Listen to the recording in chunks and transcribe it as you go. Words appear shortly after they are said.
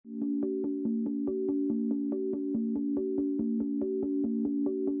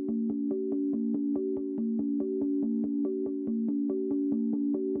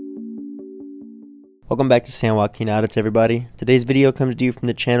Welcome back to San Joaquin Audits, everybody. Today's video comes to you from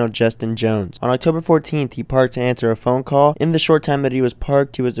the channel Justin Jones. On October 14th, he parked to answer a phone call. In the short time that he was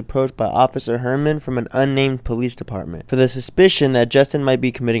parked, he was approached by Officer Herman from an unnamed police department for the suspicion that Justin might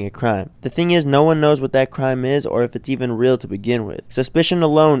be committing a crime. The thing is, no one knows what that crime is or if it's even real to begin with. Suspicion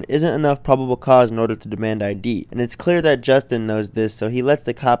alone isn't enough probable cause in order to demand ID, and it's clear that Justin knows this, so he lets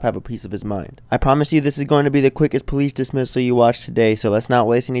the cop have a piece of his mind. I promise you this is going to be the quickest police dismissal you watch today, so let's not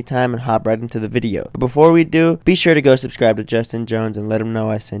waste any time and hop right into the video. But before we do, be sure to go subscribe to Justin Jones and let him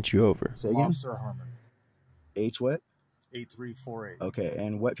know I sent you over. Say again? Officer Harmon. H what? 8348. Okay,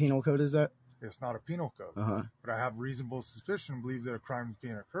 and what penal code is that? It's not a penal code. Uh-huh. But I have reasonable suspicion to believe that a crime is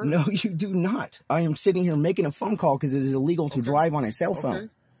being occurred. No, you do not. I am sitting here making a phone call because it is illegal to drive on a cell phone. Okay.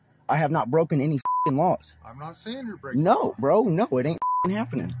 I have not broken any laws. I'm not saying you're breaking. No, bro, no, it ain't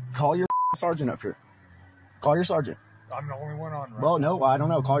happening. Call your sergeant up here. Call your sergeant. I'm the only one on, right? Well, no, I don't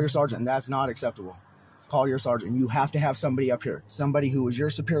know. Call your sergeant. That's not acceptable. Call your sergeant. You have to have somebody up here. Somebody who is your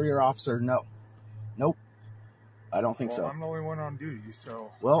superior officer. No. Nope. I don't think so. I'm the only one on duty, so.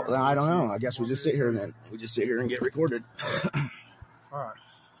 Well, then I don't know. I guess we just sit here and then we just sit here and get recorded. All right.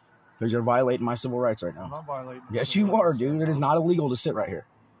 Because you're violating my civil rights right now. I'm not violating. Yes, you are, dude. It is not illegal to sit right here.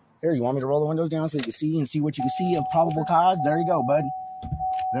 Here, you want me to roll the windows down so you can see what you can see of probable cause? There you go, bud.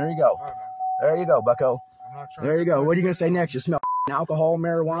 There you go. Right, there you go, bucko. I'm not trying. There you go. What are you going to say next? You smell alcohol,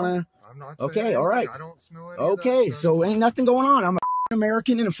 marijuana? I'm not okay, all right. I don't smell any okay, of that so ain't nothing going on. I'm a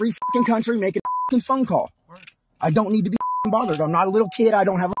American in a free country making a phone call. Right. I don't need to be bothered. I'm not a little kid. I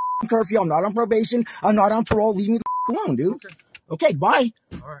don't have a curfew. I'm not on probation. I'm not on parole. Leave me the alone, dude. Okay, bye.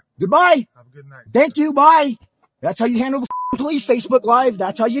 All right. Goodbye. Have a good night. Thank you. Bye. That's how you handle the police Facebook Live.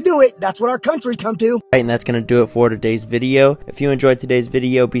 That's how you do it. That's what our country's come to. Alright, and that's going to do it for today's video. If you enjoyed today's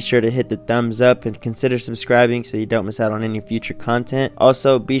video, be sure to hit the thumbs up and consider subscribing so you don't miss out on any future content.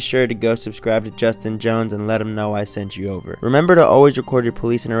 Also, be sure to go subscribe to Justin Jones and let him know I sent you over. Remember to always record your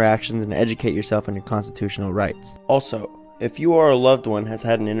police interactions and educate yourself on your constitutional rights. Also, if you or a loved one has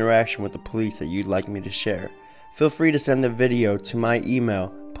had an interaction with the police that you'd like me to share, feel free to send the video to my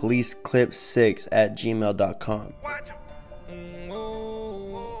email, policeclip6@gmail.com.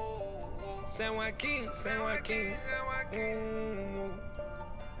 San Joaquin, San Joaquin.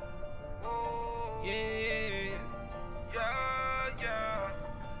 Yeah.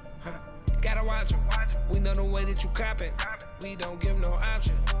 Huh. Gotta watch 'em. We know the way that you coppin'. We don't give no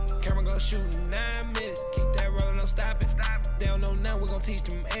option. Camera gon' shoot in 9 minutes. Keep that rolling, no stopping. They don't know now, we gon' teach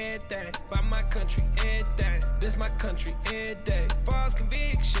them everything. By my country, everything. This my country, every day. False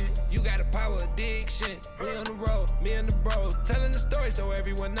conviction, you got a power addiction. We on the road, me and the bros, telling the story so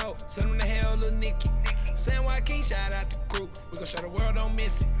everyone know. Send them to hell, little Nicky. San Joaquin, shout out the crew. We gon' show the world don't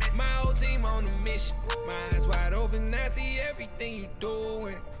miss it. My whole team on a mission. My eyes wide open, I see everything you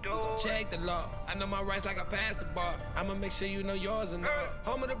doing. Check the law. I know my rights like I passed the bar. I'ma make sure you know yours and all.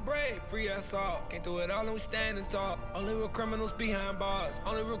 Home of the brave, free us all. Can't do it all and we standing tall. Only real criminals behind bars.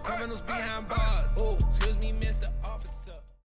 Only real criminals behind bars. Oh, excuse me, mister.